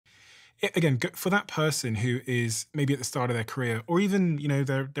Again, for that person who is maybe at the start of their career, or even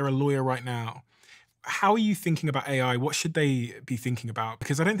they're a lawyer right now, how are you thinking about AI? What should they be thinking about?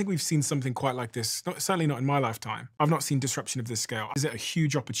 Because I don't think we've seen something quite like this. Certainly not in my lifetime. I've not seen disruption of this scale. Is it a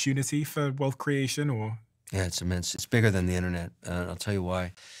huge opportunity for wealth creation, or? Yeah, it's immense. It's bigger than the internet. I'll tell you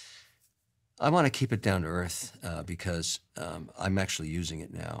why. I want to keep it down to earth because I'm actually using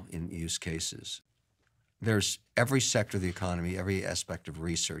it now in use cases. There's every sector of the economy, every aspect of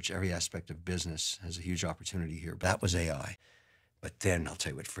research, every aspect of business has a huge opportunity here. That was AI. But then I'll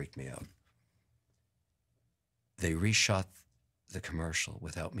tell you what freaked me out. They reshot the commercial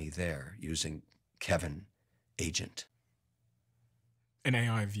without me there using Kevin Agent. An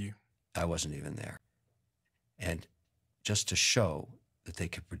AI view. I wasn't even there. And just to show that they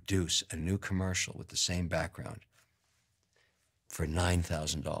could produce a new commercial with the same background for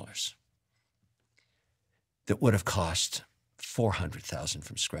 $9,000 that would have cost $400,000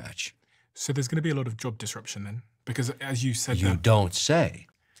 from scratch. So there's going to be a lot of job disruption then, because as you said, You don't say.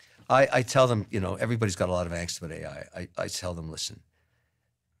 I tell them, everybody's got a lot of angst about AI. I tell them, listen,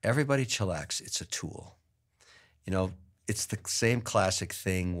 everybody chillax. It's a tool. It's the same classic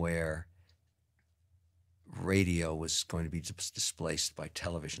thing where radio was going to be displaced by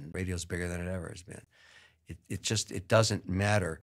television. Radio's bigger than it ever has been. It doesn't matter